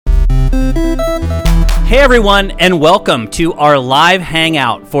Hey everyone, and welcome to our live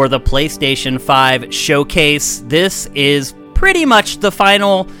hangout for the PlayStation 5 Showcase. This is pretty much the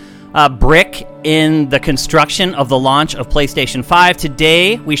final brick in the construction of the launch of PlayStation 5.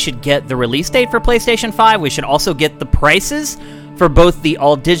 Today, we should get the release date for PlayStation 5. We should also get the prices for both the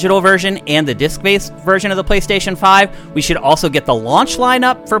all-digital version and the disc-based version of the PlayStation 5. We should also get the launch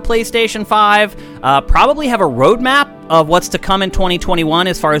lineup for PlayStation 5. Probably have a roadmap of what's to come in 2021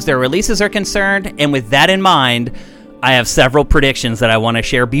 as far as their releases are concerned. And with that in mind, I have several predictions that I want to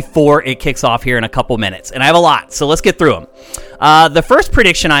share before it kicks off here in a couple minutes. And I have a lot, so let's get through them. The first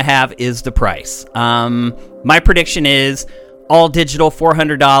prediction I have is the price. My prediction is all digital,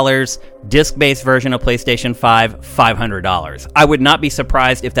 $400, disc-based version of PlayStation 5, $500. I would not be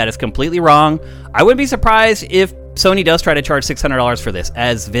surprised if that is completely wrong. I wouldn't be surprised if Sony does try to charge $600 for this,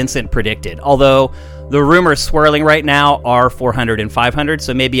 as Vincent predicted. Although the rumors swirling right now are $400 and $500,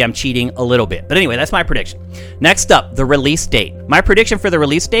 so maybe I'm cheating a little bit. But anyway, that's my prediction. Next up, the release date. My prediction for the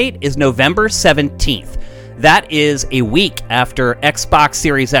release date is November 17th. That is a week after Xbox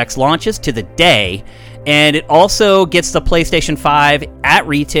Series X launches to the day. And it also gets the PlayStation 5 at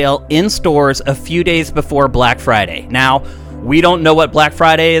retail in stores a few days before Black Friday. Now, we don't know what Black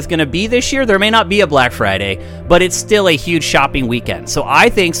Friday is going to be this year. There may not be a Black Friday, but it's still a huge shopping weekend. So I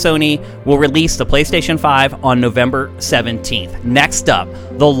think Sony will release the PlayStation 5 on November 17th. Next up,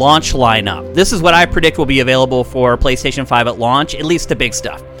 the launch lineup. This is what I predict will be available for PlayStation 5 at launch, at least the big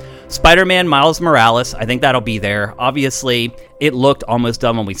stuff. Spider-Man Miles Morales, I think that'll be there. Obviously, it looked almost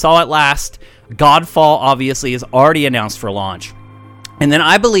done when we saw it last. Godfall, obviously, is already announced for launch. And then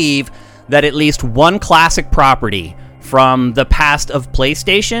I believe that at least one classic property from the past of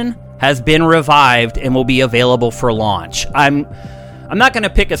PlayStation has been revived and will be available for launch. I'm not going to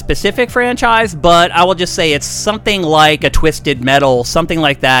pick a specific franchise, but I will just say it's something like a Twisted Metal, something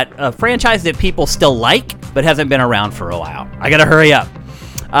like that. A franchise that people still like, but hasn't been around for a while. I got to hurry up.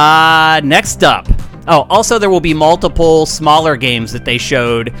 Next up. Oh, also there will be multiple smaller games that they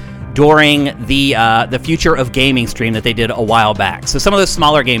showed during the Future of Gaming stream that they did a while back. So some of those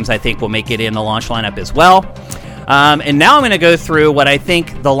smaller games I think will make it in the launch lineup as well. And now I'm going to go through what I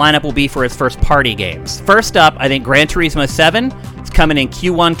think the lineup will be for its first party games. First up, I think Gran Turismo 7 is coming in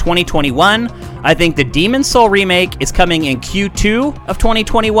Q1 2021. I think the Demon's Soul remake is coming in Q2 of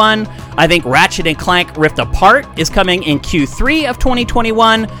 2021. I think Ratchet & Clank Rift Apart is coming in Q3 of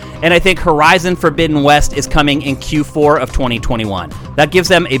 2021. And I think Horizon Forbidden West is coming in Q4 of 2021. That gives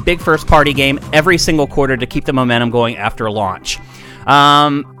them a big first-party game every single quarter to keep the momentum going after launch.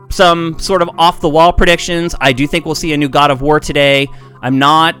 Some sort of off-the-wall predictions. I do think we'll see a new God of War today. I'm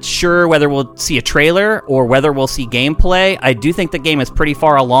not sure whether we'll see a trailer or whether we'll see gameplay. I do think the game is pretty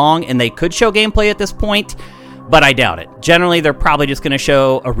far along, and they could show gameplay at this point, but I doubt it. Generally, they're probably just going to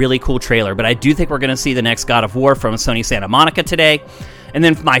show a really cool trailer, but I do think we're going to see the next God of War from Sony Santa Monica today. And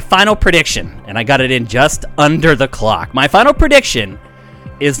then my final prediction, and I got it in just under the clock. My final prediction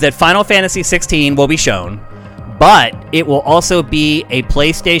is that Final Fantasy 16 will be shown, but it will also be a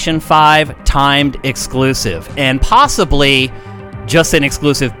PlayStation 5 timed exclusive, and possibly just an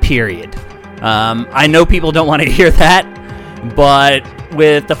exclusive, period. I know people don't want to hear that, but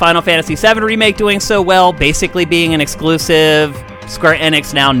with the Final Fantasy VII Remake doing so well, basically being an exclusive, Square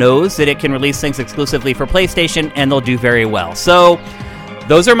Enix now knows that it can release things exclusively for PlayStation, and they'll do very well. So,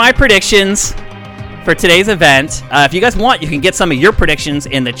 those are my predictions for today's event. If you guys want, you can get some of your predictions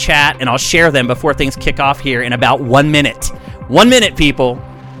in the chat, and I'll share them before things kick off here in about 1 minute. 1 minute, people,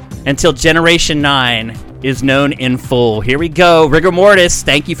 until Generation 9 is known in full. Here we go. Rigor Mortis,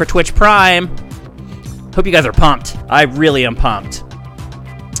 thank you for Twitch Prime. Hope you guys are pumped. I really am pumped.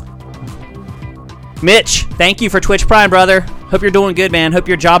 Mitch, thank you for Twitch Prime, brother. Hope you're doing good, man. Hope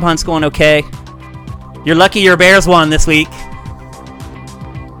your job hunt's going okay. You're lucky your Bears won this week.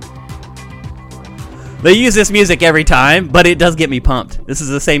 They use this music every time, but it does get me pumped. This is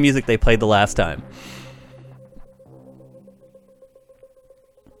the same music they played the last time.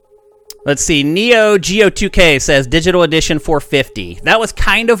 Let's see. Neo Geo2K says digital edition $450. That was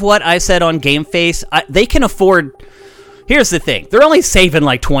kind of what I said on GameFace. They can afford. Here's the thing. They're only saving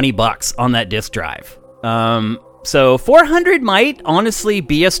like $20 on that disc drive. So $400 might honestly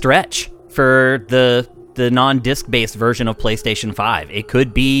be a stretch for the non-disc based version of PlayStation 5. It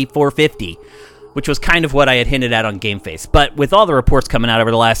could be $450. Which was kind of what I had hinted at on GameFace. But with all the reports coming out over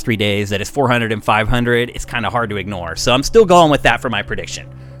the last 3 days that it's $400 and $500, it's kind of hard to ignore. So I'm still going with that for my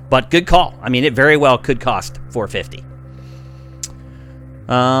prediction. But good call. I mean, it very well could cost $450.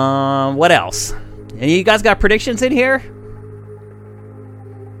 What else? Any of you guys got predictions in here?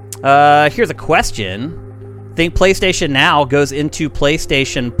 Here's a question. think PlayStation Now goes into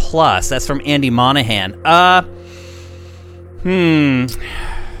PlayStation Plus. That's from Andy Monahan. I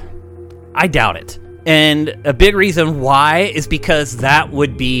doubt it. And a big reason why is because that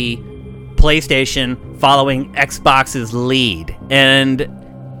would be PlayStation following Xbox's lead. And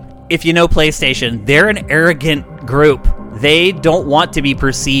if you know PlayStation, they're an arrogant group. They don't want to be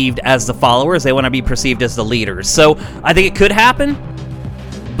perceived as the followers. They want to be perceived as the leaders. So I think it could happen,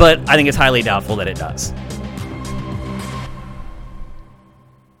 but I think it's highly doubtful that it does.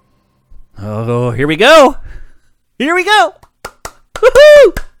 Oh, here we go. Here we go.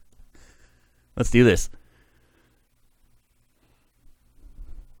 Woohoo! Let's do this.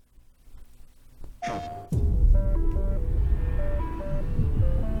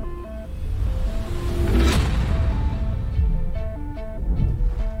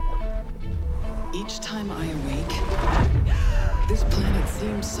 Each time I awake, this planet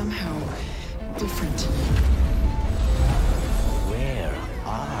seems somehow different. Where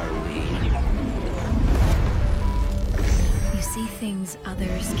are we? You see things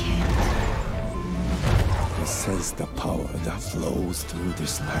others can't. It says the power that flows through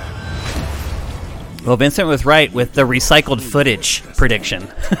this land. Well, Vincent was right with the recycled footage prediction.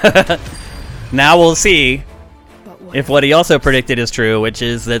 Now we'll see if what he also predicted is true, which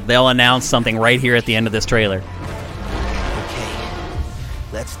is that they'll announce something right here at the end of this trailer. Okay,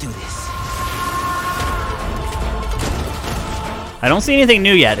 let's do this. I don't see anything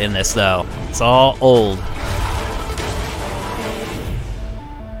new yet in this, though. It's all old.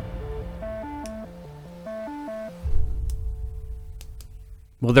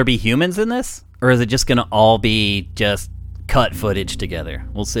 Will there be humans in this? Or is it just going to all be just cut footage together?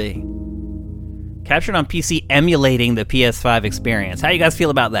 We'll see. Captured on PC emulating the PS5 experience. How do you guys feel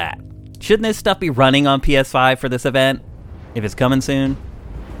about that? Shouldn't this stuff be running on PS5 for this event? If it's coming soon?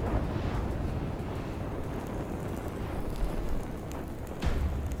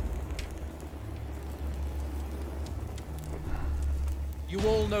 You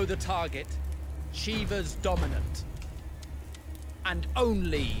all know the target. Shiva's dominant. And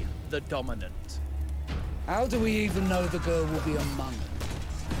only the dominant. How do we even know the girl will be among us?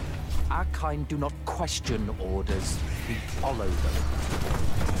 Our kind do not question orders, we follow them.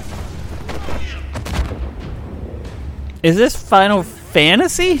 Is this Final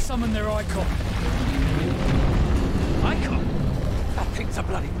Fantasy? Summon their icon. Icon? That thing's a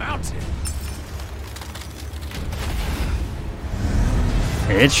bloody mountain.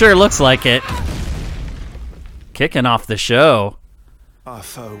 It sure looks like it. Kicking off the show. Our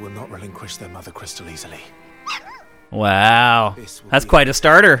foe will not relinquish their mother crystal easily. Wow. That's quite a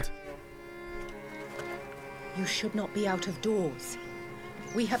starter. You should not be out of doors.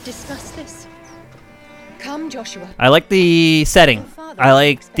 We have discussed this. Come, Joshua. I like the setting. I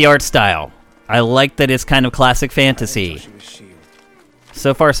like the art style. I like that it's kind of classic fantasy. Joshua's shield.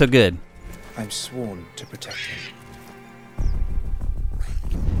 So far, so good. I'm sworn to protect him.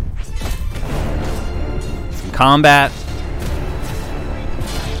 Some combat.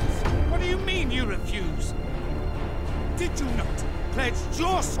 What do you mean you refuse? Did you not pledge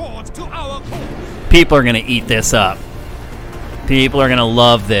your sword to our cause? People are going to eat this up. People are going to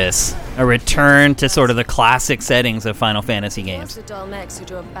love this. A return to sort of the classic settings of Final Fantasy games. It was the Dalmex who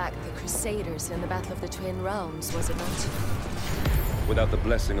drove back the Crusaders in the Battle of the Twin Realms, was it not? Without the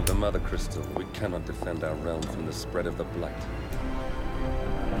blessing of the Mother Crystal, we cannot defend our realm from the spread of the Blight.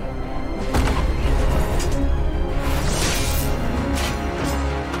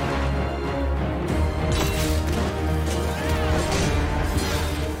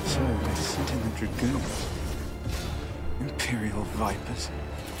 So they're sitting the Dragoons. Imperial Vipers.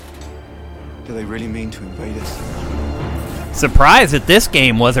 Do they really mean to invade us? Surprised that this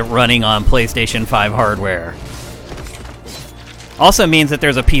game wasn't running on PlayStation 5 hardware. Also means that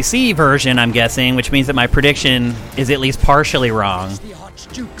there's a PC version, I'm guessing, which means that my prediction is at least partially wrong. The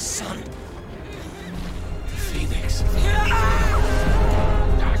Archduke's son. Phoenix.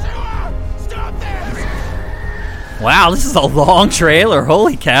 Stop this! Wow, this is a long trailer.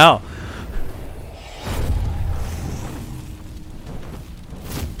 Holy cow.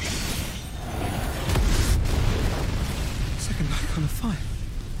 Second icon of fire.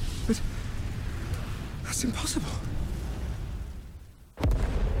 But that's impossible.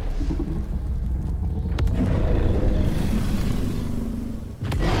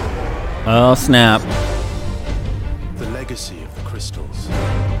 Oh, snap. The legacy of the crystals.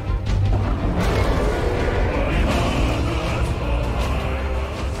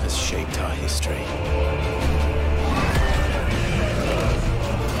 Has shaped our history.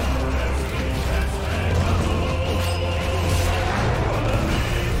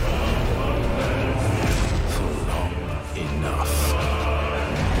 For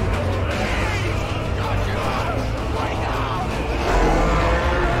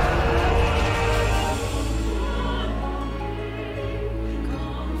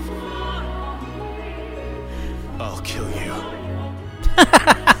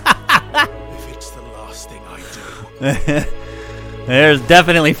There's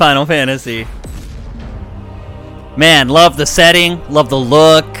definitely Final Fantasy. Man, love the setting, love the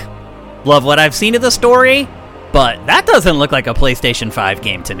look, love what I've seen of the story, but that doesn't look like a PlayStation 5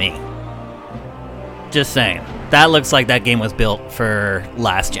 game to me. Just saying. That looks like that game was built for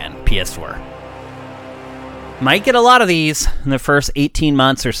last gen, PS4. Might get a lot of these in the first 18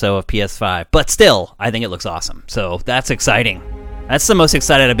 months or so of PS5, but still, I think it looks awesome. So that's exciting. That's the most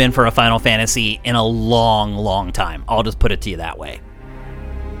excited I've been for a Final Fantasy in a long, long time. I'll just put it to you that way.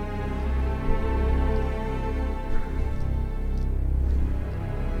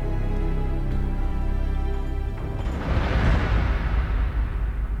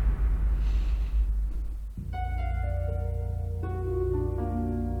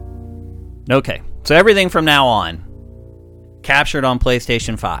 Okay, so everything from now on, captured on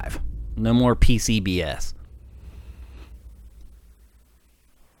PlayStation 5. No more PC BS.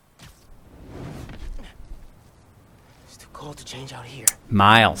 It's too cold to change out here.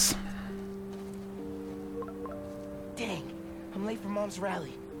 Miles. Dang, I'm late for Mom's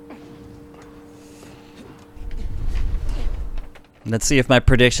rally. Let's see if my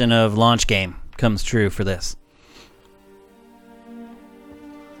prediction of launch game comes true for this.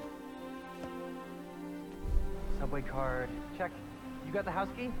 Subway card. Check. You got the house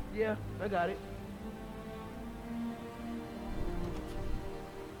key? Yeah, I got it.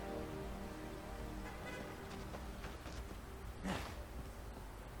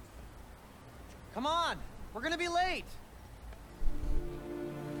 Come on! We're gonna be late!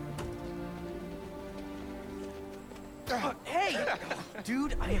 Hey!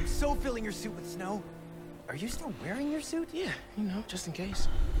 Dude, I am so filling your suit with snow. Are you still wearing your suit? Yeah, you know, just in case.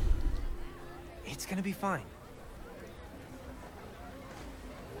 It's gonna be fine.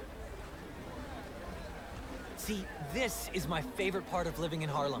 See, this is my favorite part of living in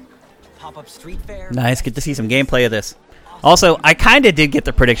Harlem. Pop-up street fair. Nice, get to see some gameplay of this. Also, I kind of did get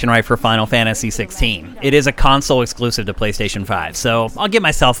the prediction right for Final Fantasy 16. It is a console exclusive to PlayStation 5, so I'll give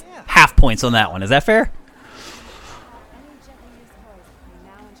myself half points on that one. Is that fair?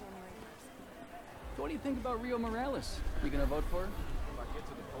 What do you think about Rio Morales? You gonna vote for her?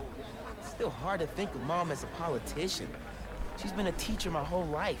 It's still hard to think of Mom as a politician. She's been a teacher my whole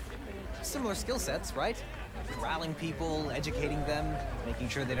life. Similar skill sets, right? Corralling people, educating them, making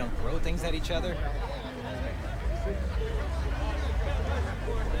sure they don't throw things at each other.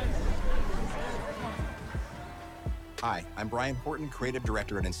 Hi, I'm Brian Horton, creative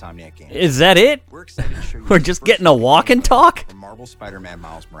director at Insomniac Games. Is that it? We're excited to show you We're just getting a walk and talk? from Marvel Spider-Man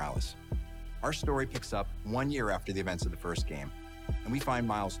Miles Morales. Our story picks up 1 year after the events of the first game, and we find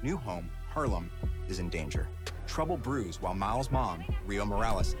Miles' new home, Harlem, is in danger. Trouble brews while Miles' mom, Rio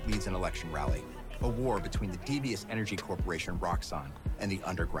Morales, leads an election rally. A war between the devious energy corporation Roxxon and the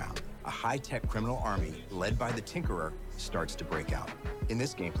Underground. A high-tech criminal army led by the Tinkerer starts to break out. In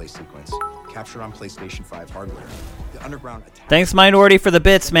this gameplay sequence, captured on PlayStation 5 hardware, the Underground attacks... Thanks, Minority, for the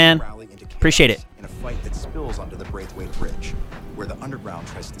bits, man. Appreciate it. In a fight that spills onto the Braithwaite Bridge, where the Underground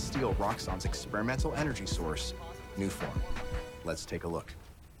tries to steal Roxxon's experimental energy source, Newform. Let's take a look.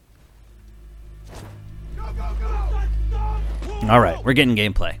 All right, we're getting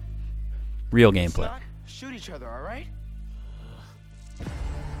gameplay. Real gameplay. Shoot each other, all right?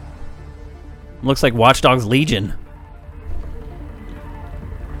 Looks like Watch Dogs Legion.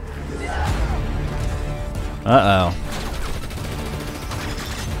 Uh-oh.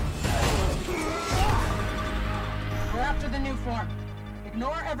 We're after the new form.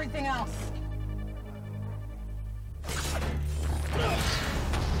 Ignore everything else.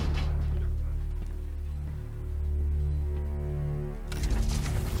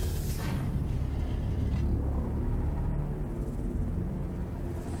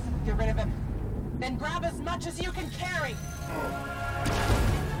 Get rid of him. Then grab as much as you can carry.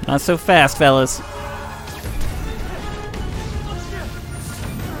 Not so fast, fellas.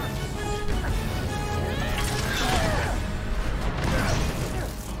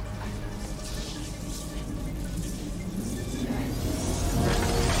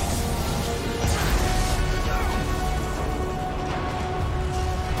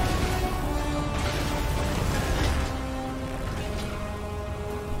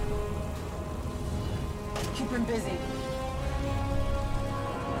 Keep him busy.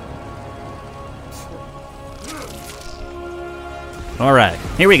 All right,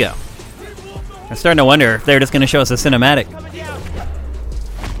 here we go. I'm starting to wonder if they're just going to show us a cinematic.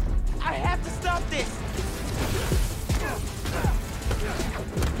 I have to stop this.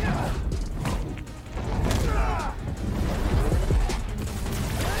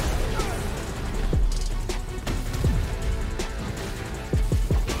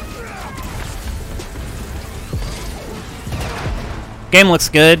 Game looks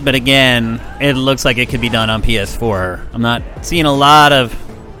good, but again, it looks like it could be done on PS4. I'm not seeing a lot of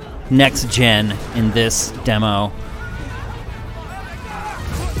next gen in this demo.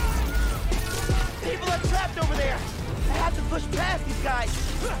 People are trapped over there. I have to push past these guys.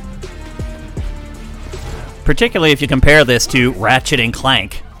 Particularly if you compare this to Ratchet and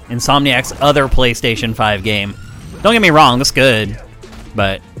Clank, Insomniac's other PlayStation 5 game. Don't get me wrong, it's good,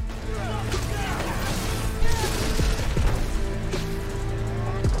 but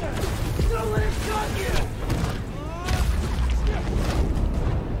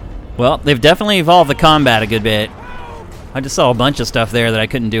well, they've definitely evolved the combat a good bit. I just saw a bunch of stuff there that I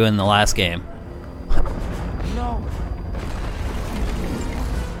couldn't do in the last game. No.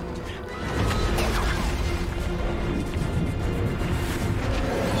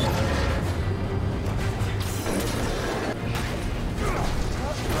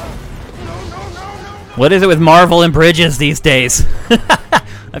 What is it with Marvel and bridges these days?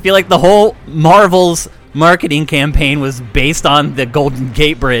 I feel like the whole Marvel's marketing campaign was based on the Golden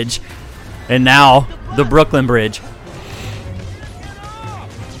Gate Bridge, and now the Brooklyn Bridge.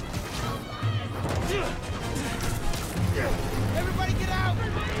 Everybody get out!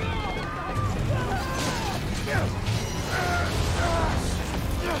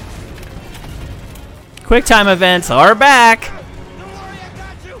 QuickTime events are back!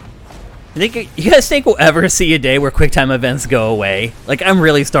 You guys think we'll ever see a day where QuickTime events go away? Like, I'm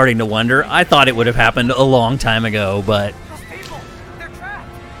really starting to wonder. I thought it would have happened a long time ago, but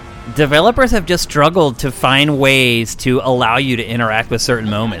developers have just struggled to find ways to allow you to interact with certain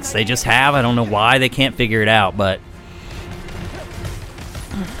moments. They just have. I don't know why they can't figure it out, but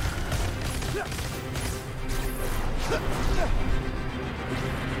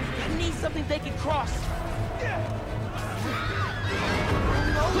I need something they can cross.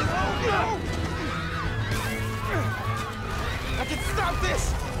 I can stop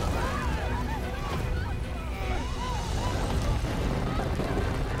this!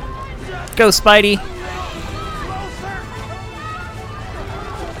 go, Spidey!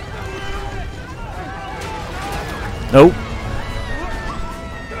 Nope.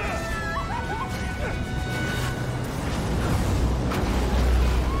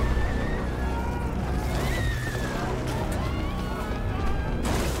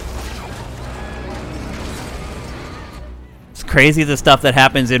 Crazy the stuff that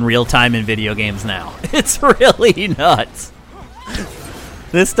happens in real time in video games now. It's really nuts.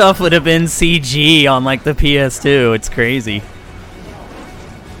 This stuff would have been CG on like the PS2. It's crazy.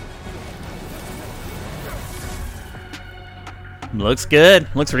 Looks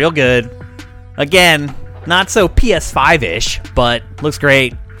good. Looks real good. Again, not so PS5-ish, but looks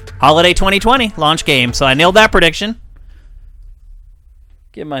great. Holiday 2020 launch game. So I nailed that prediction.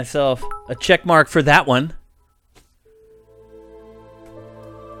 Give myself a check mark for that one.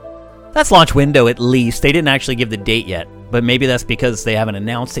 That's launch window at least. They didn't actually give the date yet, but maybe that's because they haven't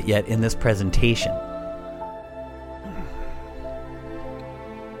announced it yet in this presentation.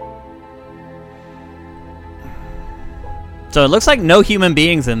 So it looks like no human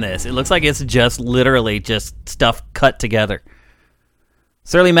beings in this. It looks like it's just literally just stuff cut together.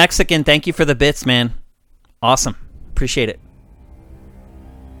 Surly Mexican, thank you for the bits, man. Awesome. Appreciate it.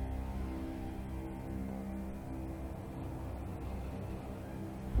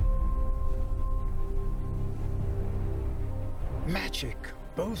 Magic,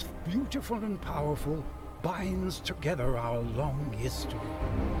 both beautiful and powerful, binds together our long history.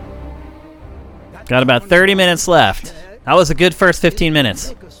 Got about 30 minutes left. That was a good first 15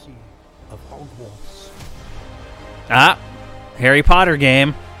 minutes. Ah, Harry Potter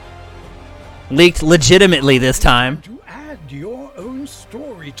game. Leaked legitimately this time. To add your own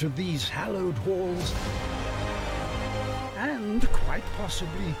story to these hallowed halls, and quite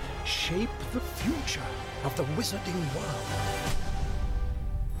possibly shape the future of the wizarding world.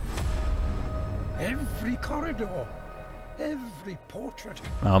 Every corridor, every portrait.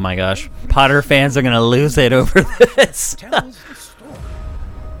 Oh my gosh. Potter fans are going to lose it over this. Tells the story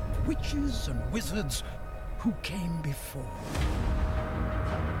of witches and wizards who came before.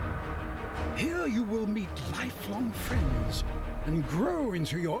 Here you will meet lifelong friends and grow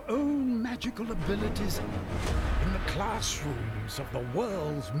into your own magical abilities in the classrooms of the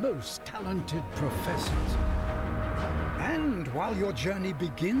world's most talented professors. And while your journey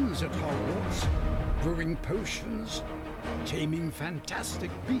begins at Hogwarts, brewing potions, taming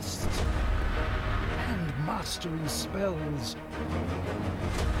fantastic beasts, and mastering spells,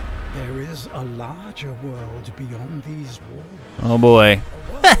 there is a larger world beyond these walls. Oh boy.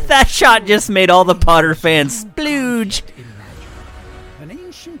 That shot just made all the Potter fans splooge. An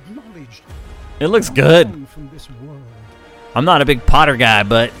ancient knowledge It looks good. from this world, I'm not a big Potter guy,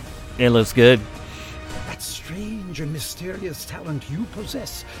 but it looks good. That strange and mysterious talent you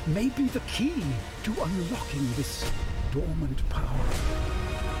possess may be the key to unlocking this dormant power.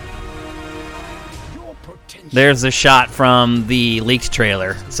 Your potential. There's a shot from the leaked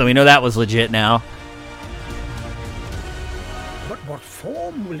trailer, so we know that was legit now. But what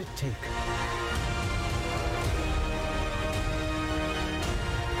form will it take?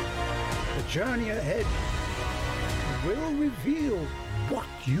 The journey ahead will reveal what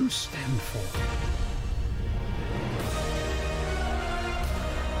you stand for.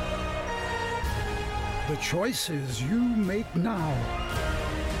 The choices you make now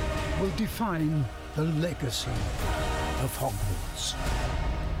will define the legacy of Hogwarts.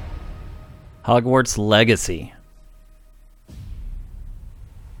 Hogwarts Legacy.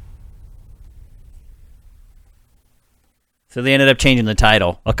 So they ended up changing the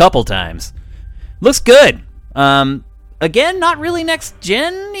title a couple times. Looks good. Again, not really next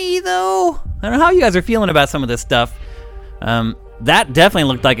gen-y though. I don't know how you guys are feeling about some of this stuff. That definitely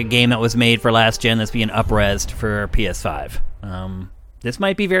looked like a game that was made for last gen that's being up-resed for PS5. This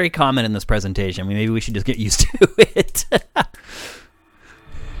might be very common in this presentation. Maybe we should just get used to it.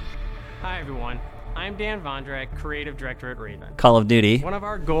 Hi everyone, I'm Dan Vondrak, Creative Director at Raven. Call of Duty. One of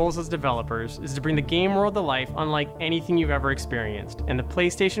our goals as developers is to bring the game world to life unlike anything you've ever experienced, and the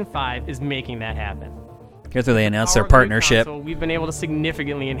PlayStation 5 is making that happen. Here's where they announced their With the new partnership. console, we've been able to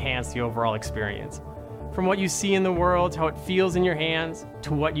significantly enhance the overall experience. From what you see in the world, how it feels in your hands,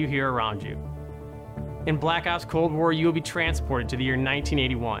 to what you hear around you. In Black Ops Cold War, you will be transported to the year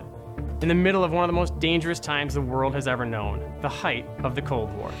 1981, in the middle of one of the most dangerous times the world has ever known, the height of the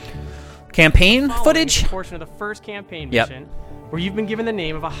Cold War. Campaign Following footage? A portion of the first campaign Yep. mission, where you've been given the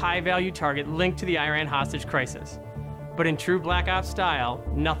name of a high-value target linked to the Iran hostage crisis. But in true Black Ops style,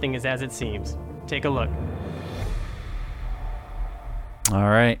 nothing is as it seems. Take a look. All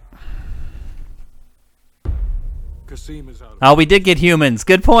right. Oh, we did get humans.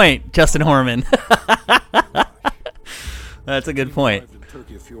 Good point, Justin Horman. That's a good point. Arrived in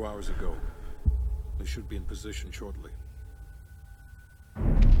Turkey a few hours ago. They should be in position shortly.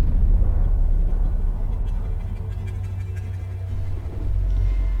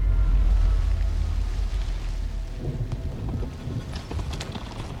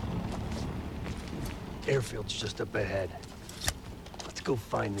 Airfield's just up ahead. Let's go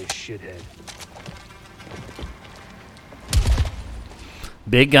find this shithead.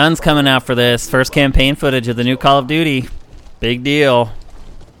 Big guns coming out for this. First campaign footage of the new Call of Duty. Big deal.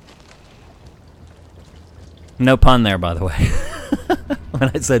 No pun there, by the way,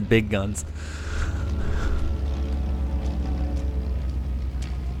 when I said big guns.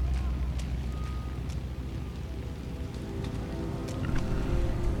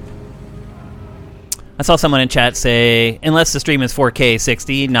 I saw someone in chat say, unless the stream is 4K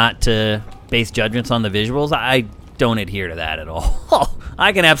 60, not to base judgments on the visuals. I don't adhere to that at all.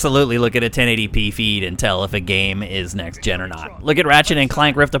 I can absolutely look at a 1080p feed and tell if a game is next gen or not. Look at Ratchet and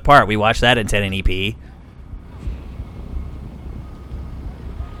Clank Rift Apart. We watched that in 1080p.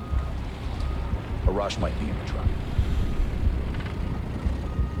 A rush might be in the truck.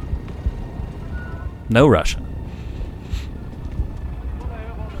 No Russian.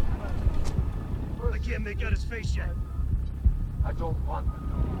 I can't make out his face yet. I don't want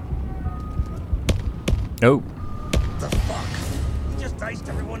to know. Oh. The fuck? He just iced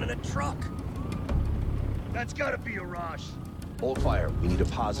everyone in a truck. That's gotta be a rush. Hold fire. We need a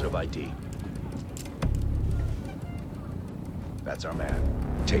positive ID. That's our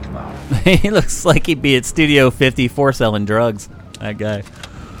man. Take him out. He looks like he'd be at Studio 54 selling drugs. That guy.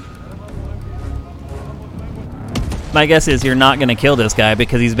 My guess is you're not going to kill this guy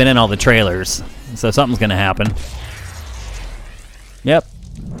because he's been in all the trailers. So something's going to happen. Yep.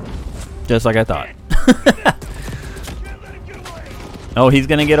 Just like I thought. Oh, he's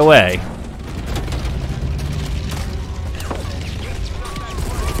going to get away.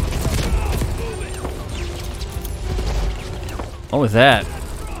 What was that?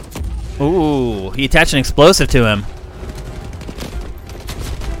 Ooh, he attached an explosive to him.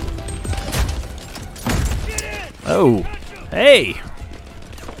 Oh, hey.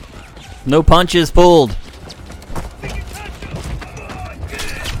 No punches pulled.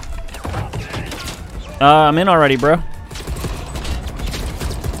 I'm in already, bro.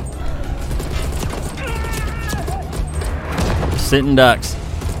 Sitting ducks.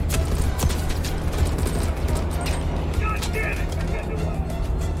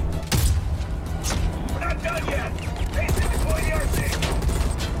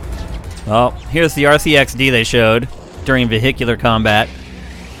 Oh, here's the RCXD they showed during vehicular combat.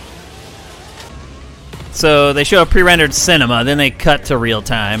 So they show a pre-rendered cinema, then they cut to real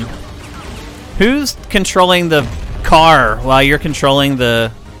time. Who's controlling the car while you're controlling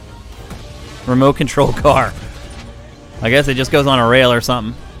the remote control car? I guess it just goes on a rail or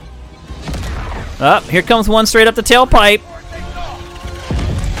something. Oh, here comes one straight up the tailpipe.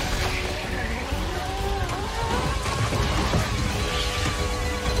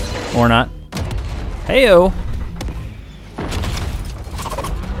 Or not. Heyo.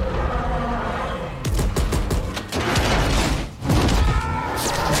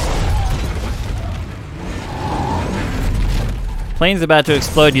 Plane's about to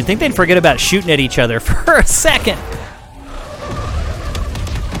explode. You'd think they'd forget about shooting at each other for a second.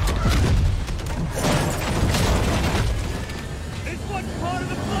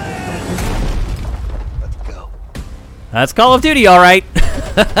 Let's go. That's Call of Duty, all right.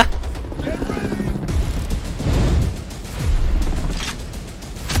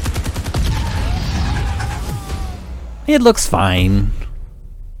 It looks fine.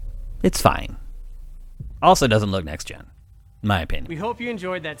 It's fine. Also doesn't look next gen. In my opinion. We hope you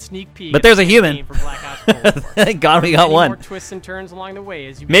enjoyed that sneak peek. But there's a human. For Black Ops Cold War. Thank God we got Many one. more twists and turns along the way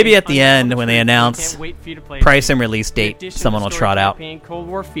as you Maybe begin at the to end uncover when they truth. We announce can't wait for you to play price it. and release In date, addition to someone the will story trot out. campaign, Cold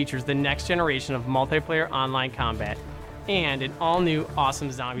War features the next generation of multiplayer online combat and an all-new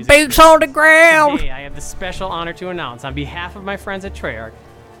awesome zombies. Boots on the ground! Today, I have the special honor to announce on behalf of my friends at Treyarch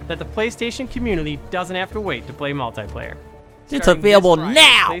that the PlayStation community doesn't have to wait to play multiplayer. It's Starting available this Friday,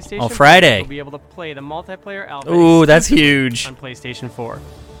 now! PlayStation On 5 Friday. Will be able to play the multiplayer alpha. Ooh, that's exclusively huge. On PlayStation 4.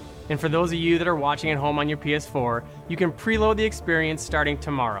 And for those of you that are watching at home on your PS4, you can preload the experience starting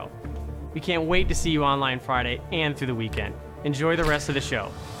tomorrow. We can't wait to see you online Friday and through the weekend. Enjoy the rest of the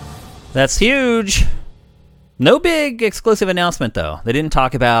show. That's huge. No big exclusive announcement, though. They didn't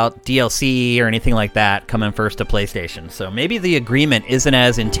talk about DLC or anything like that coming first to PlayStation. So maybe the agreement isn't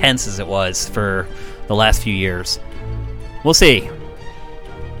as intense as it was for the last few years. We'll see.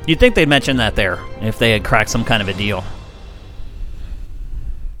 You'd think they'd mention that there if they had cracked some kind of a deal.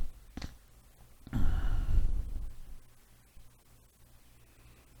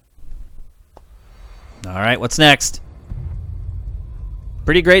 All right, what's next?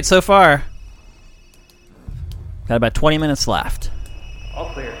 Pretty great so far. Got about 20 minutes left. All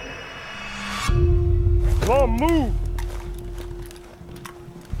clear. Come on, move!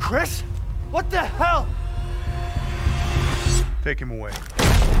 Chris? What the hell? Take him away.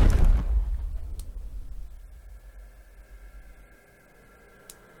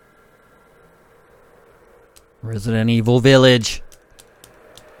 Resident Evil Village.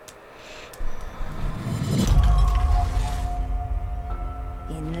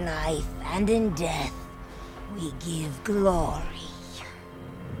 In life and in death, we give glory.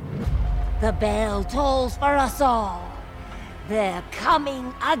 The bell tolls for us all. They're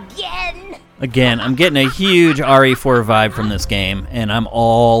coming again. Again, I'm getting a huge RE4 vibe from this game, and I'm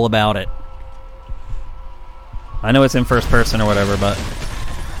all about it. I know it's in first person or whatever, but...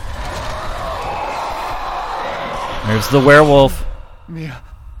 There's the werewolf. Mia.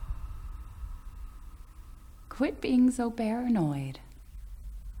 Quit being so paranoid.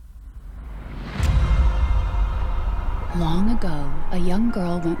 Long ago, a young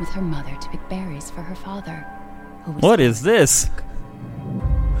girl went with her mother to pick berries for her father, who was What is this?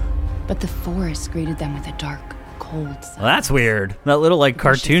 But the forest greeted them with a dark, cold silence. Well, that's weird. That little, like,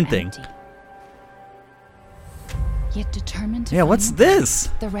 cartoon thing. Empty. Yet determined to Yeah, find what's the this?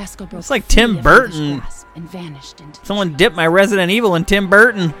 the rascal broke It's like free Tim of Burton. Mother's grasp and vanished into Someone dipped my Resident Evil in Tim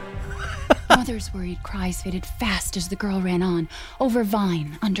Burton. Mother's worried cries faded fast as the girl ran on, over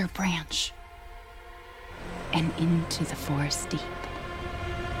vine, under branch, and into the forest deep.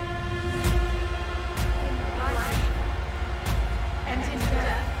 And in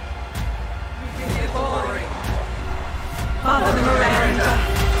death, we give you glory. Father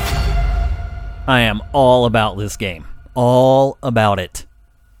Miranda. I am all about this game. All about it.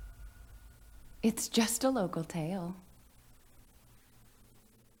 It's just a local tale.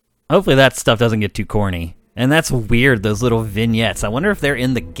 Hopefully that stuff doesn't get too corny. And that's weird, those little vignettes. I wonder if they're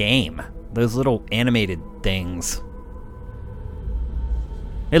in the game. Those little animated things.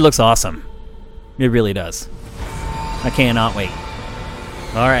 It looks awesome. It really does. I cannot wait.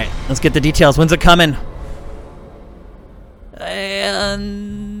 Alright, let's get the details. When's it coming?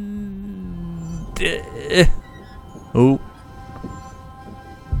 And... oh.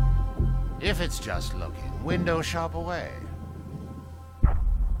 If it's just looking, window shop away.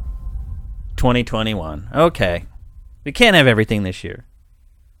 2021. Okay. We can't have everything this year.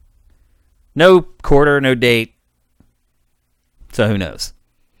 No quarter, no date. So who knows?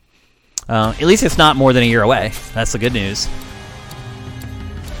 At least it's not more than a year away. That's the good news.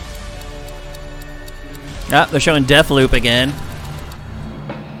 Ah, they're showing Deathloop again.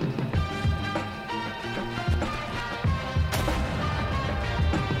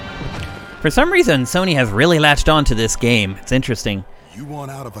 For some reason, Sony has really latched on to this game. It's interesting. You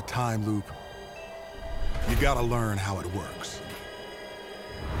want out of a time loop, you gotta learn how it works.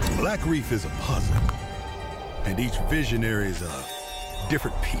 Black Reef is a puzzle, and each visionary is a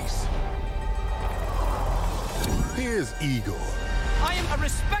different piece. Here's Igor. I am a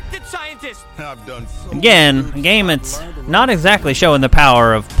respected scientist. I've done so Again, a game that's not exactly showing the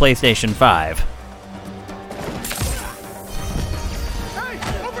power of PlayStation 5. Hey,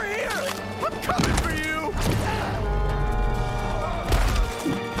 over here! I'm coming for you!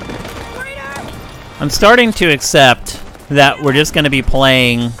 I'm starting to accept that we're just going to be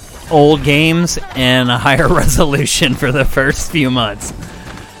playing old games in a higher resolution for the first few months.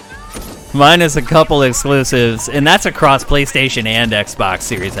 Minus a couple exclusives, and that's across PlayStation and Xbox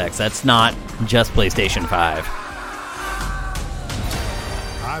Series X. That's not just PlayStation 5.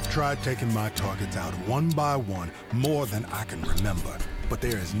 I've tried taking my targets out one by one more than I can remember, but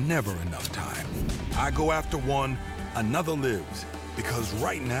there is never enough time. I go after one, another lives. Because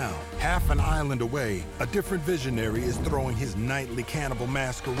right now, half an island away, a different visionary is throwing his nightly cannibal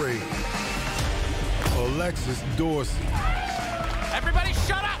masquerade. Alexis Dorsey. Everybody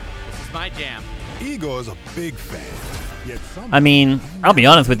shut up! This is my jam. Igor's a big fan. Yet I mean, I'll be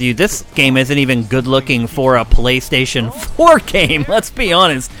honest with you, this game isn't even good looking for a PlayStation 4 game, let's be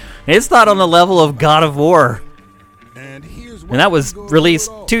honest. It's not on the level of God of War. And that was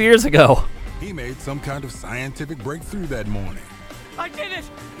released 2 years ago. He made some kind of scientific breakthrough that morning. I did it!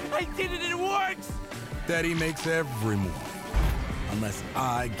 I did it! It works! That he makes every morning. Unless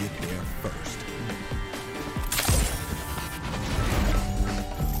I get there first.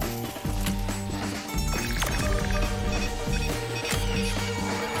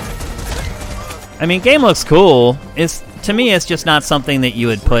 I mean, game looks cool. To me, it's just not something that you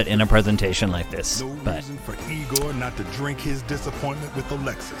would put in a presentation like this. But reason for Igor not to drink his disappointment with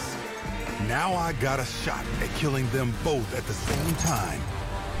Alexis. Now I got a shot at killing them both at the same time.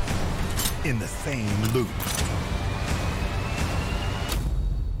 In the same loop.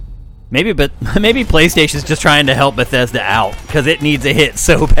 maybe PlayStation's just trying to help Bethesda out because it needs a hit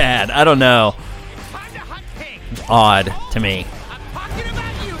so bad. I don't know. It's odd to me.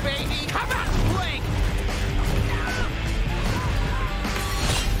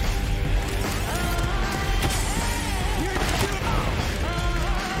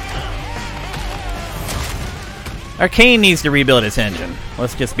 Arcane needs to rebuild its engine.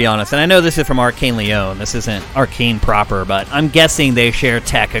 Let's just be honest. And I know this is from Arcane Leon. This isn't Arcane proper, but I'm guessing they share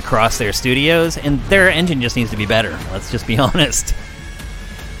tech across their studios, and their engine just needs to be better. Let's just be honest.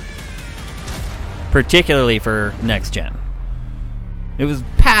 Particularly for next gen. It was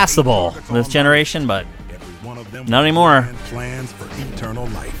passable this generation, but not anymore. Plans for eternal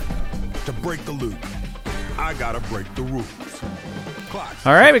life. To break the loop, I gotta break the rules.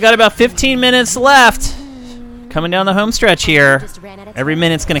 All right, we got about 15 minutes left. Coming down the home stretch here. Every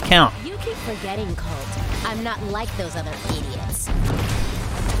minute's gonna count. You keep forgetting, Colt. I'm not like those other idiots.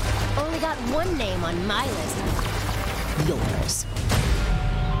 Only got one name on my list. Yours.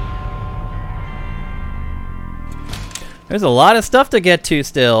 There's a lot of stuff to get to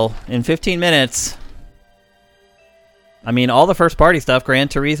still in 15 minutes. I mean, all the first-party stuff, Gran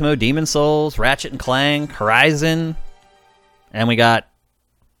Turismo, Demon's Souls, Ratchet & Clank, Horizon, and we got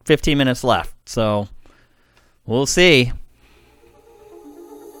 15 minutes left, so we'll see.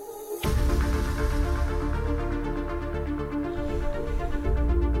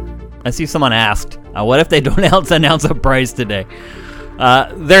 I see someone asked, what if they don't announce a price today?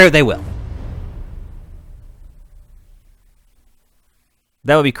 They will.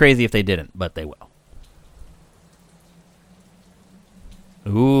 That would be crazy if they didn't, but they will.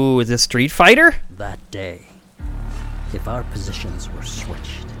 Ooh, is this Street Fighter? That day, if our positions were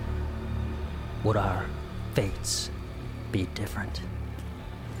switched, would our fates be different?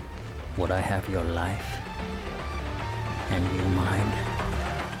 Would I have your life and you mine?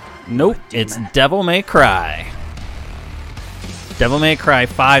 Nope, it's Devil May Cry. Devil May Cry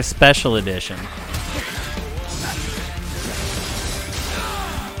 5 Special Edition.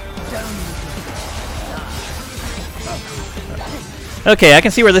 Okay, I can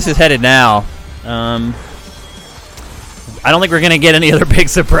see where this is headed now. I don't think we're going to get any other big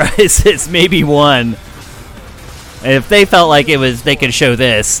surprises. Maybe one. If they felt like they could show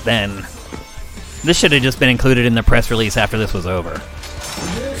this, then this should have just been included in the press release after this was over.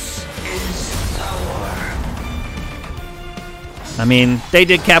 This is I mean, they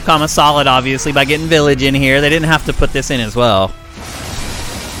did Capcom a solid, obviously, by getting Village in here. They didn't have to put this in as well.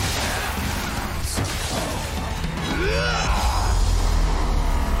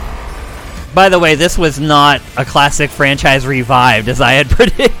 By the way, this was not a classic franchise revived, as I had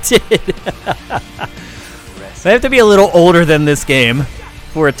predicted. They have to be a little older than this game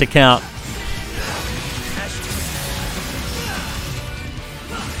for it to count.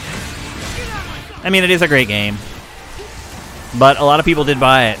 I mean, it is a great game, but a lot of people did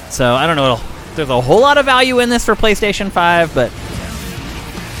buy it, so I don't know if there's a whole lot of value in this for PlayStation 5, but...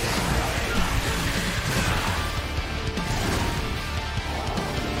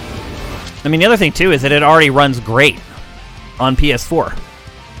 I mean, the other thing, too, is that it already runs great on PS4.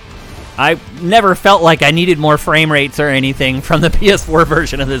 I never felt like I needed more frame rates or anything from the PS4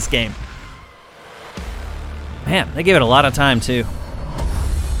 version of this game. Man, they give it a lot of time, too.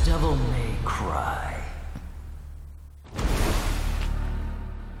 Devil May Cry.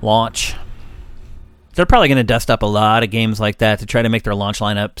 Launch. They're probably going to dust up a lot of games like that to try to make their launch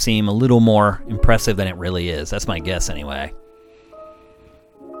lineup seem a little more impressive than it really is. That's my guess, anyway.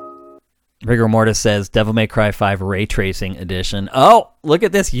 Rigor Mortis says Devil May Cry 5 Ray Tracing Edition. Oh, look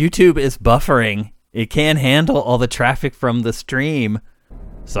at this. YouTube is buffering. It can't handle all the traffic from the stream.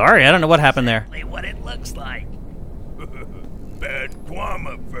 Sorry, I don't know what happened there. Exactly what it looks like. Bad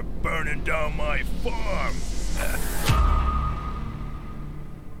karma for burning down my farm.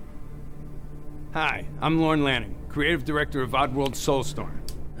 Hi, I'm Lorne Lanning, creative director of Oddworld Soulstorm.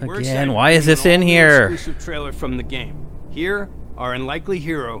 Again, why is this in here? Exclusive trailer from the game. Here, our unlikely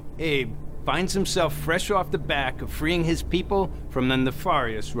hero, Abe, finds himself fresh off the back of freeing his people from the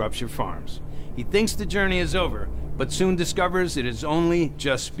nefarious Rupture Farms. He thinks the journey is over, but soon discovers it has only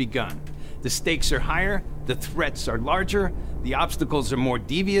just begun. The stakes are higher, the threats are larger, the obstacles are more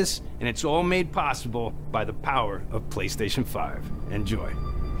devious, and it's all made possible by the power of PlayStation 5. Enjoy.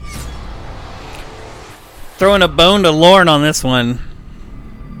 Throwing a bone to Lorne on this one.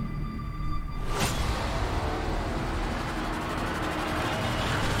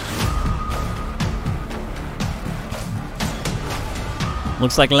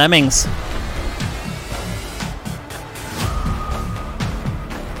 Looks like lemmings.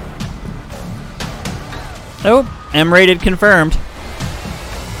 Oh, M-rated confirmed.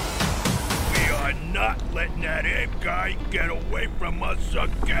 We are not letting that ape guy get away from us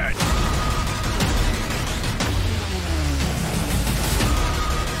again.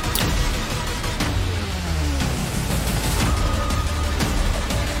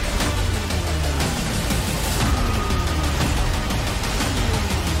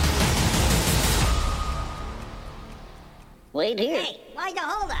 Wait here. Hey, why the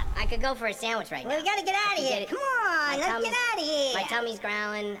hold up? I could go for a sandwich right now. We gotta get out of here. Come on, let's get out of here. My tummy's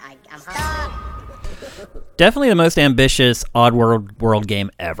growling. I'm hungry. Definitely the most ambitious Oddworld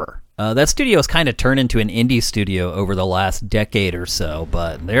game ever. That studio has kind of turned into an indie studio over the last decade or so,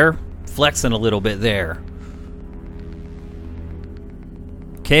 but they're flexing a little bit there.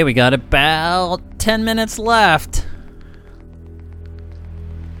 Okay, we got about 10 minutes left.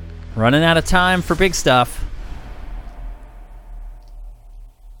 Running out of time for big stuff.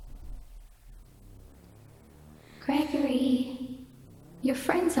 Gregory, your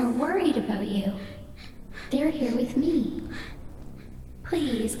friends are worried about you. They're here with me.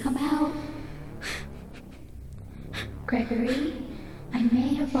 Please, come out. Gregory, I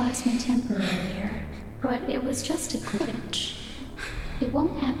may have lost my temper earlier, but it was just a glitch. It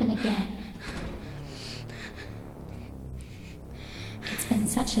won't happen again. It's been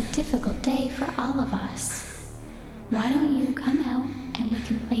such a difficult day for all of us. Why don't you come out and we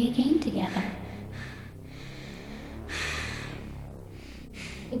can play a game together?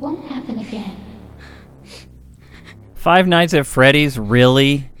 It won't happen again. Five Nights at Freddy's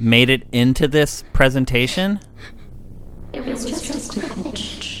really made it into this presentation? It was just a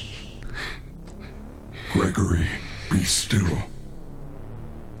glitch. Gregory, be still.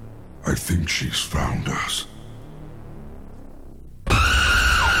 I think she's found us.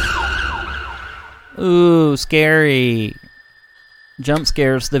 Ooh, scary. Jump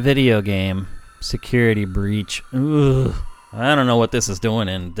scares the video game. Security breach. Ooh. I don't know what this is doing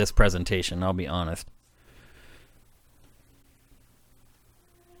in this presentation, I'll be honest.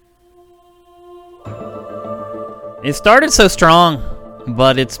 It started so strong,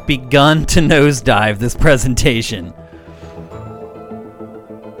 but it's begun to nosedive this presentation.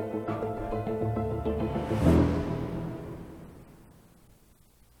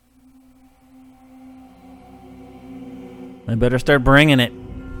 I better start bringing it.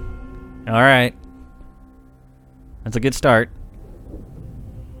 Alright. That's a good start.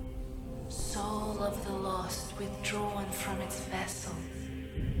 Soul of the lost withdrawn from its vessel.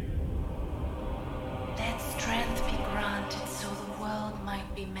 Let strength be granted so the world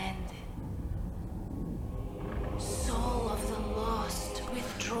might be mended. Soul of the lost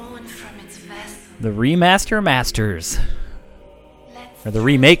withdrawn from its vessel. vessel. The remaster masters. Or the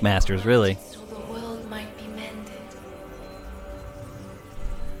remake masters, really. So the world might be mended.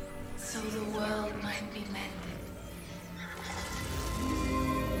 So the world might be mended.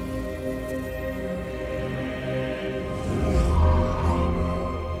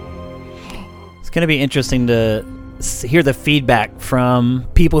 It's going to be interesting to hear the feedback from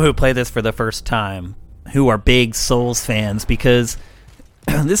people who play this for the first time, who are big Souls fans, because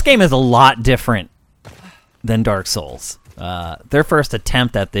this game is a lot different than Dark Souls. Their first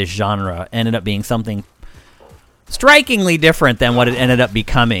attempt at this genre ended up being something strikingly different than what it ended up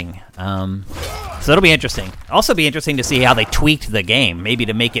becoming. So it'll be interesting. Also be interesting to see how they tweaked the game, maybe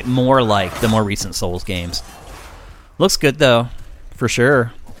to make it more like the more recent Souls games. Looks good, though, for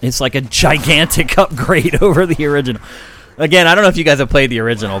sure. It's like a gigantic upgrade over the original. Again, I don't know if you guys have played the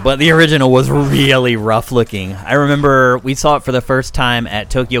original, but the original was really rough looking. I remember we saw it for the first time at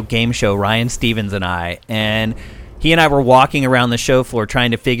Tokyo Game Show, Ryan Stevens and I, and he and I were walking around the show floor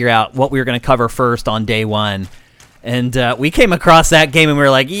trying to figure out what we were going to cover first on day one. And we came across that game and we were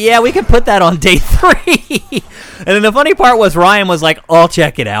like, yeah, we could put that on day 3. And then the funny part was Ryan was like, I'll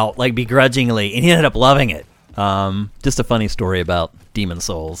check it out, like begrudgingly, and he ended up loving it. Just a funny story about Demon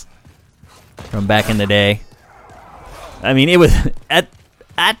Souls from back in the day. I mean, it was at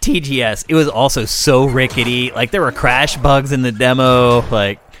TGS, it was also so rickety. Like, there were crash bugs in the demo.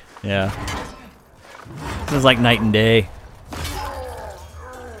 Like, yeah. It was like night and day.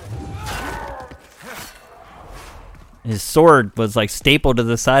 His sword was like stapled to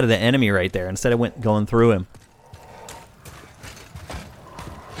the side of the enemy right there instead of going through him.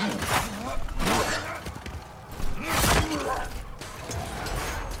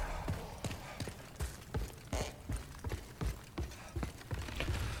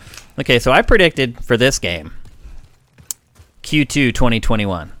 Okay, so I predicted for this game Q2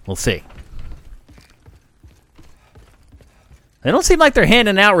 2021. We'll see. They don't seem like they're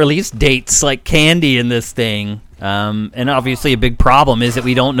handing out release dates like candy in this thing. And obviously a big problem is that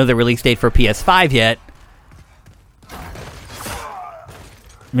we don't know the release date for PS5 yet.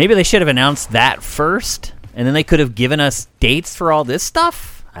 Maybe they should have announced that first, and then they could have given us dates for all this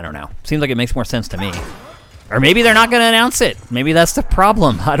stuff? I don't know. Seems like it makes more sense to me. Or maybe they're not going to announce it. Maybe that's the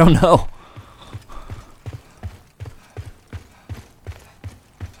problem. I don't know.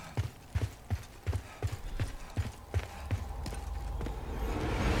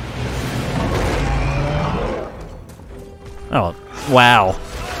 Oh, wow.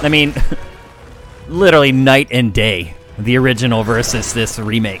 I mean, literally night and day. The original versus this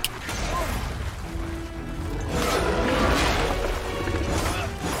remake.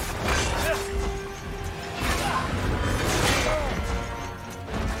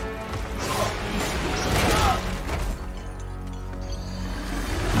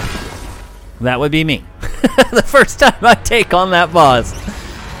 That would be me. The first time I take on that boss.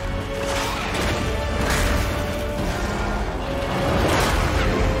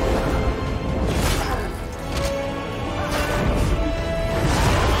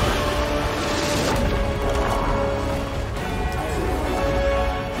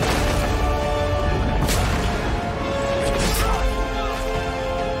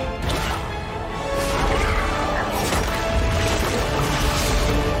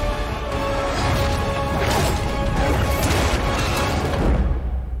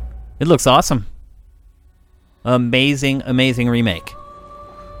 It looks awesome. Amazing, amazing remake.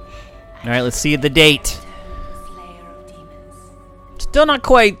 All right, let's see the date. Still not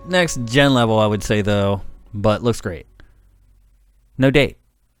quite next gen level, I would say, though, but looks great. No date.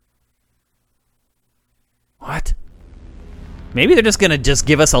 What? Maybe they're just going to just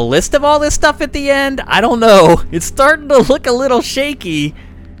give us a list of all this stuff at the end? I don't know. It's starting to look a little shaky.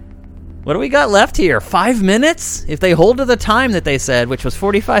 What do we got left here? 5 minutes? If they hold to the time that they said, which was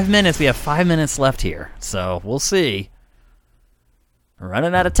 45 minutes, we have 5 minutes left here. So, we'll see. We're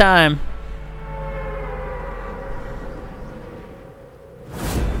running out of time.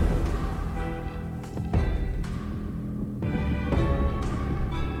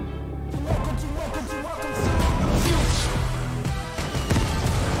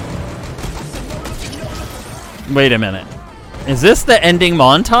 Wait a minute. Is this the ending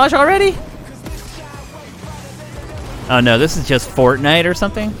montage already? Oh no, this is just Fortnite or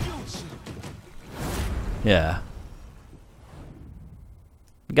something? Yeah.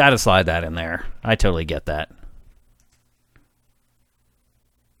 Gotta slide that in there. I totally get that.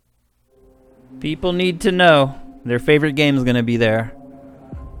 People need to know their favorite game is gonna be there.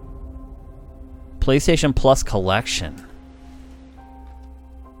 PlayStation Plus Collection.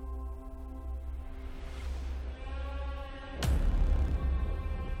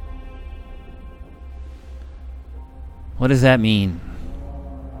 What does that mean?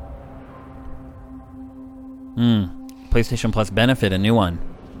 PlayStation Plus benefit, a new one.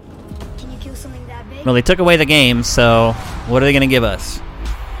 Can you kill something that big? Well, they took away the game, so what are they going to give us?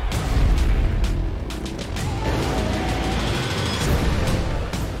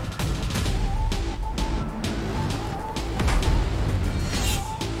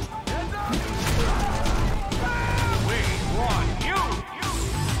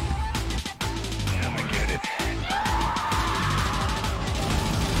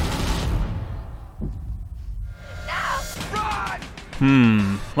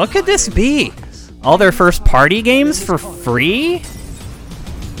 What could this be? All their first party games for free?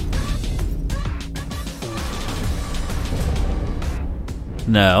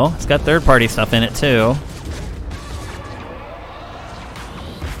 No, it's got third party stuff in it too.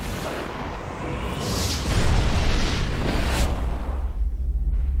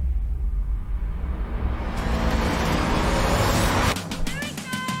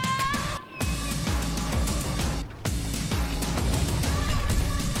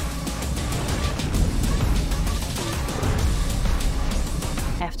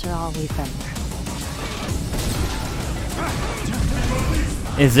 After all we've been through.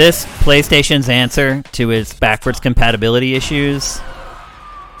 Is this PlayStation's answer to its backwards compatibility issues?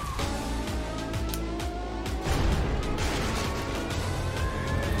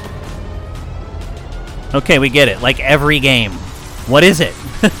 Okay, we get it. Like every game. What is it?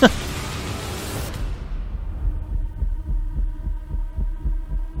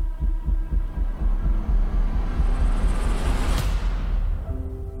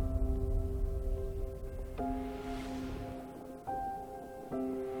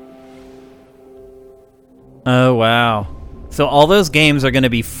 Oh, wow. So all those games are going to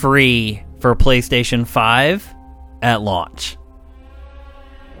be free for PlayStation 5 at launch.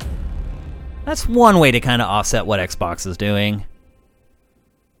 That's one way to kind of offset what Xbox is doing.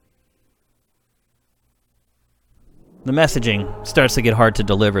 The messaging starts to get hard to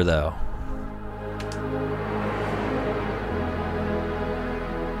deliver, though.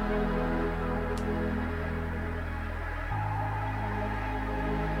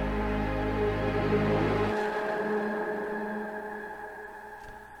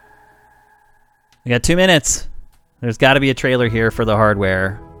 We got 2 minutes. There's got to be a trailer here for the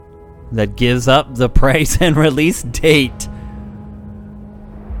hardware that gives up the price and release date.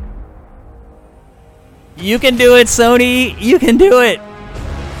 You can do it, Sony. You can do it.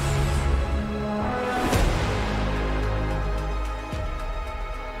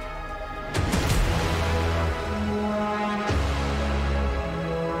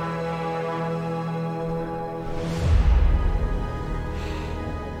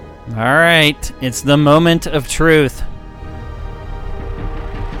 All right, it's the moment of truth.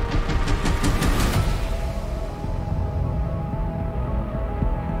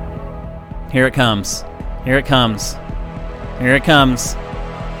 Here it comes. Here it comes. Here it comes.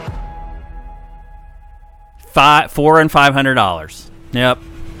 $400 and $500. Yep.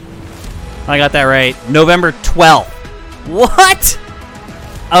 I got that right. November 12th. What?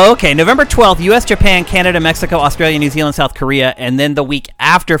 Oh, okay, November 12th, US, Japan, Canada, Mexico, Australia, New Zealand, South Korea, and then the week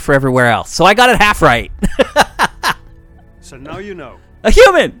after for everywhere else. So I got it half right. So now you know. A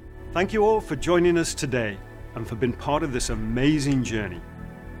human! Thank you all for joining us today and for being part of this amazing journey.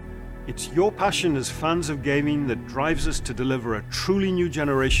 It's your passion as fans of gaming that drives us to deliver a truly new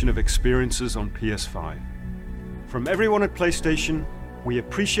generation of experiences on PS5. From everyone at PlayStation, we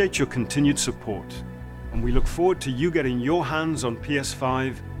appreciate your continued support, and we look forward to you getting your hands on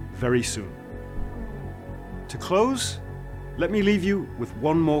PS5 very soon. To close, let me leave you with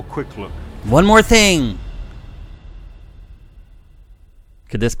one more quick look. One more thing.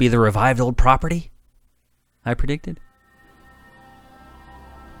 Could this be the revived old property I predicted?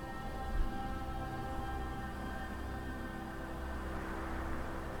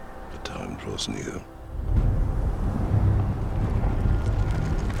 The time draws near.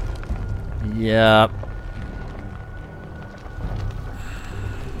 Yep.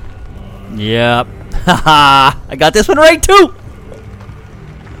 Yep. Haha. I got this one right too.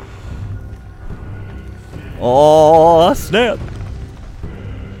 Oh, snap.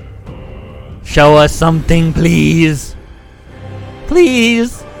 Show us something, please.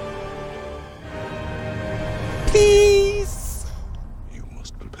 Please. Please. You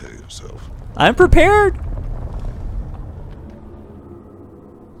must prepare yourself. I'm prepared.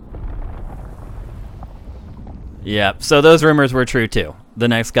 Yep, so those rumors were true too. The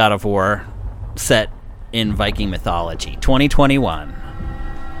next God of War set in Viking mythology, 2021.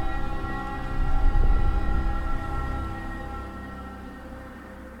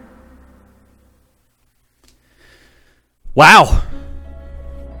 Wow.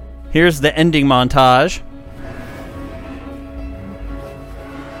 Here's the ending montage.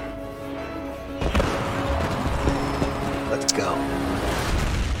 Let's go.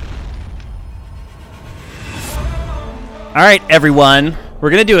 All right, everyone. We're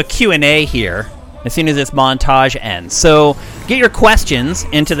going to do a Q&A here as soon as this montage ends. So get your questions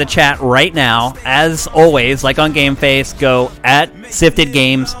into the chat right now. As always, like on Game Face, go at Sifted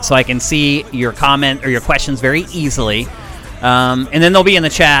Games so I can see your comment or your questions very easily. And then they'll be in the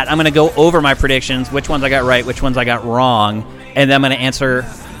chat. I'm going to go over my predictions, which ones I got right, which ones I got wrong, and then I'm going to answer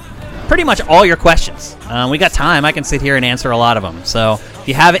pretty much all your questions. We got time. I can sit here and answer a lot of them. So if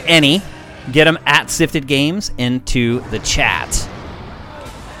you have any, get them at Sifted Games into the chat.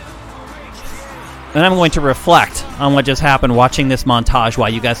 And I'm going to reflect on what just happened watching this montage while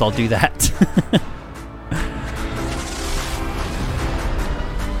you guys all do that.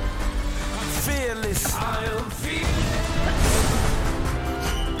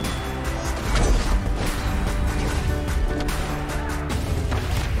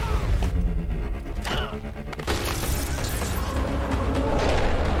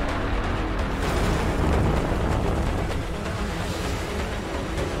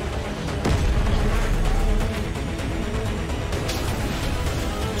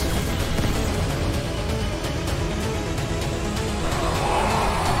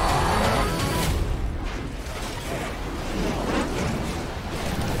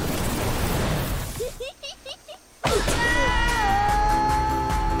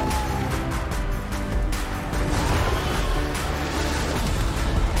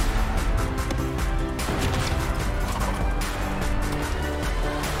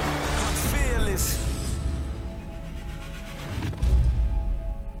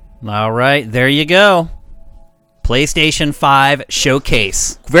 All right, there you go. PlayStation 5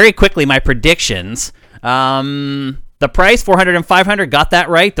 Showcase. Very quickly, my predictions. The price, $400 and $500, got that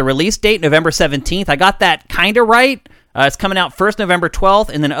right. The release date, November 17th. I got that kind of right. It's coming out first November 12th,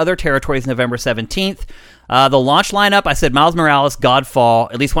 and then other territories November 17th. The launch lineup, I said Miles Morales,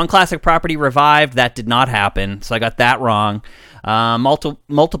 Godfall, at least one classic property revived. That did not happen, so I got that wrong.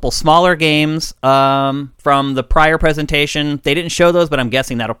 Multiple smaller games from the prior presentation. They didn't show those, but I'm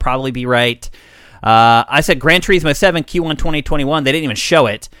guessing that'll probably be right. I said Gran Turismo 7 Q1 2021. They didn't even show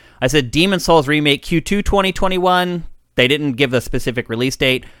it. I said Demon's Souls Remake Q2 2021. They didn't give the specific release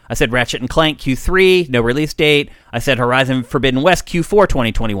date. I said Ratchet & Clank Q3, no release date. I said Horizon Forbidden West Q4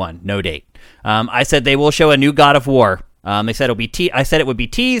 2021, no date. I said they will show a new God of War. They said I said it would be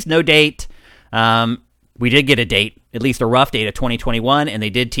teased, no date. We did get a date, at least a rough date of 2021, and they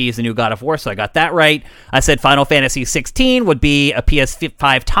did tease the new God of War, so I got that right. I said Final Fantasy 16 would be a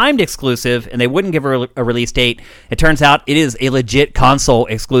PS5 timed exclusive, and they wouldn't give a release date. It turns out it is a legit console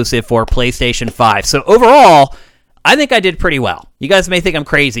exclusive for PlayStation 5. So overall, I think I did pretty well. You guys may think I'm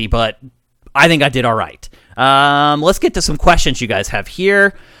crazy, but I think I did all right. Let's get to some questions you guys have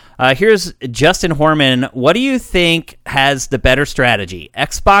here. Here's Justin Horman. What do you think has the better strategy?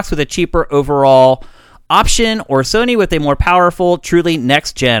 Xbox with a cheaper overall option or Sony with a more powerful, truly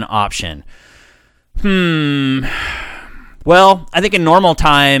next-gen option? Well, I think in normal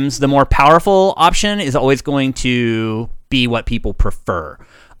times, the more powerful option is always going to be what people prefer.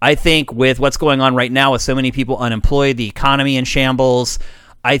 I think with what's going on right now with so many people unemployed, the economy in shambles,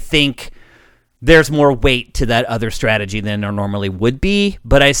 I think there's more weight to that other strategy than there normally would be,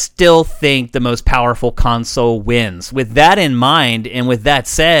 but I still think the most powerful console wins. With that in mind, and with that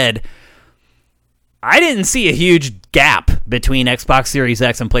said, I didn't see a huge gap between Xbox Series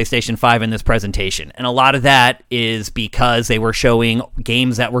X and PlayStation 5 in this presentation. And a lot of that is because they were showing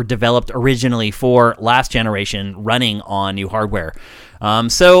games that were developed originally for last generation running on new hardware.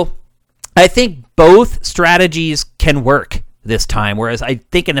 So I think both strategies can work this time, whereas I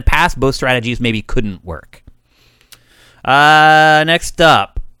think in the past both strategies maybe couldn't work. Next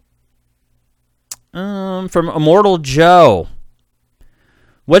up, from Immortal Joe.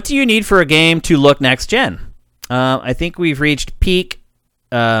 What do you need for a game to look next gen? I think we've reached peak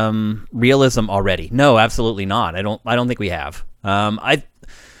realism already. No, absolutely not. I don't think we have. I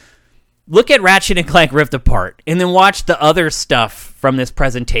look at Ratchet & Clank Rift Apart and then watch the other stuff from this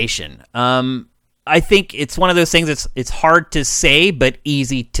presentation. I think it's one of those things it's hard to say but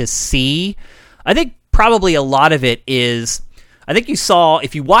easy to see. I think probably a lot of it is, I think you saw,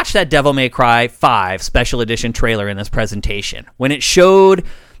 if you watch that Devil May Cry 5 Special Edition trailer in this presentation, when it showed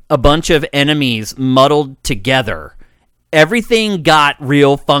a bunch of enemies muddled together, everything got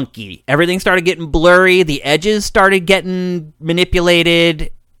real funky. Everything started getting blurry. The edges started getting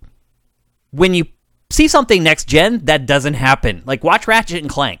manipulated. When you see something next gen, that doesn't happen. Like, watch Ratchet &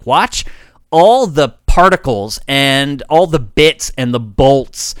 Clank. Watch all the particles and all the bits and the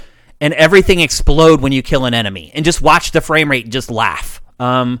bolts and everything explode when you kill an enemy, and just watch the frame rate and just laugh.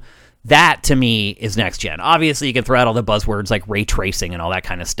 That, to me, is next gen. Obviously, you can throw out all the buzzwords like ray tracing and all that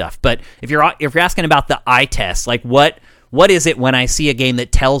kind of stuff. But if you're asking about the eye test, like what is it when I see a game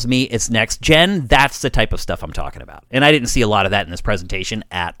that tells me it's next gen? That's the type of stuff I'm talking about. And I didn't see a lot of that in this presentation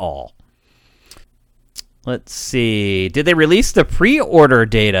at all. Let's see. Did they release the pre-order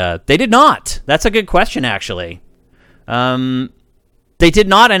data? They did not. That's a good question, actually. They did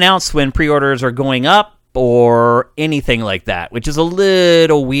not announce when pre-orders are going up or anything like that, which is a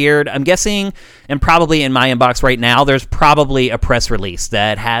little weird. I'm guessing, and probably in my inbox right now, there's probably a press release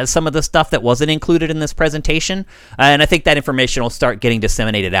that has some of the stuff that wasn't included in this presentation, and I think that information will start getting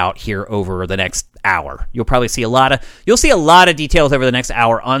disseminated out here over the next hour. You'll probably see a lot of details over the next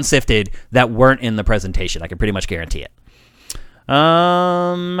hour on Sifted that weren't in the presentation. I can pretty much guarantee it.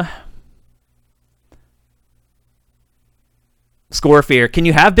 Scorefear, can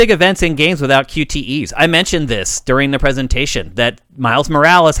you have big events in games without QTEs? I mentioned this during the presentation, that Miles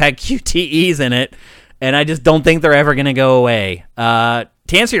Morales had QTEs in it, and I just don't think they're ever going to go away. To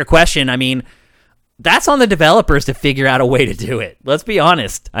answer your question, I mean, that's on the developers to figure out a way to do it. Let's be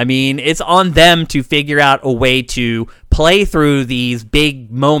honest. I mean, it's on them to figure out a way to play through these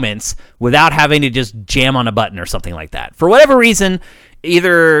big moments without having to just jam on a button or something like that. For whatever reason,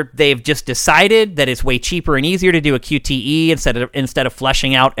 either they've just decided that it's way cheaper and easier to do a QTE instead of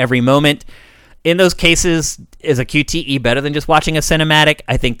fleshing out every moment. In those cases, is a QTE better than just watching a cinematic?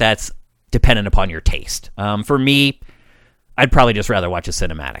 I think that's dependent upon your taste. For me, I'd probably just rather watch a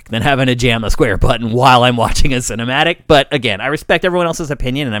cinematic than having to jam the square button while I'm watching a cinematic. But again, I respect everyone else's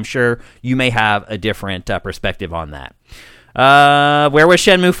opinion, and I'm sure you may have a different perspective on that. Where was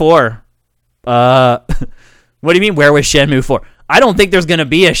Shenmue 4? What do you mean, where was Shenmue 4? I don't think there's going to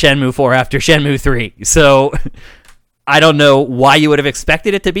be a Shenmue 4 after Shenmue 3. So I don't know why you would have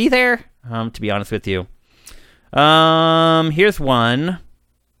expected it to be there, to be honest with you. Here's one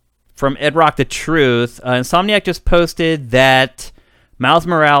from Ed Rock the Truth. Insomniac just posted that Miles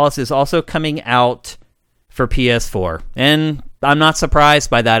Morales is also coming out for PS4. And I'm not surprised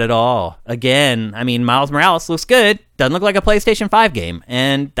by that at all. Again, I mean, Miles Morales looks good. Doesn't look like a PlayStation 5 game.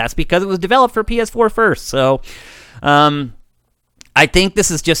 And that's because it was developed for PS4 first. So, I think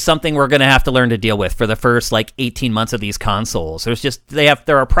this is just something we're going to have to learn to deal with for the first 18 months of these consoles.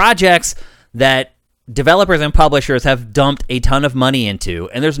 There are projects that developers and publishers have dumped a ton of money into,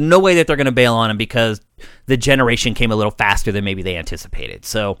 and there's no way that they're going to bail on them because the generation came a little faster than maybe they anticipated.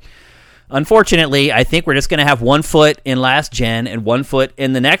 So, unfortunately, I think we're just going to have one foot in last gen and one foot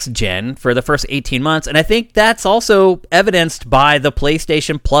in the next gen for the first 18 months, and I think that's also evidenced by the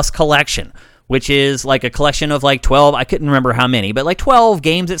PlayStation Plus collection, which is like a collection of 12, I couldn't remember how many, but 12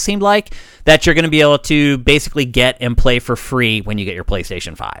 games it seemed like, that you're going to be able to basically get and play for free when you get your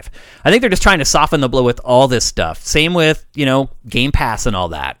PlayStation 5. I think they're just trying to soften the blow with all this stuff. Same with, Game Pass and all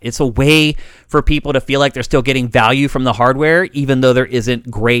that. It's a way for people to feel like they're still getting value from the hardware, even though there isn't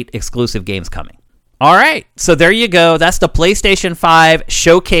great exclusive games coming. All right, so there you go. That's the PlayStation 5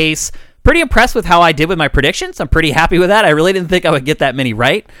 Showcase. Pretty impressed with how I did with my predictions. I'm pretty happy with that. I really didn't think I would get that many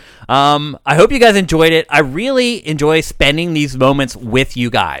right. I hope you guys enjoyed it. I really enjoy spending these moments with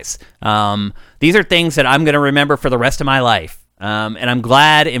you guys. These are things that I'm going to remember for the rest of my life. And I'm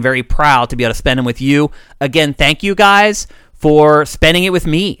glad and very proud to be able to spend them with you. Again, thank you guys for spending it with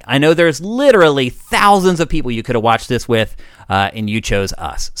me. I know there's literally thousands of people you could have watched this with, and you chose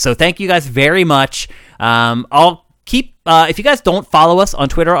us. So thank you guys very much. I'll keep, if you guys don't follow us on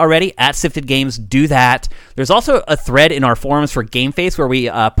Twitter already, at Sifted Games, do that. There's also a thread in our forums for Game Face where we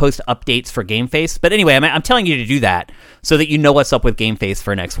post updates for Game Face. But anyway, I'm telling you to do that so that you know what's up with Game Face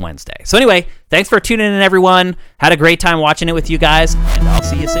for next Wednesday. So anyway, thanks for tuning in, everyone. Had a great time watching it with you guys, and I'll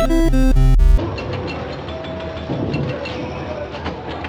see you soon.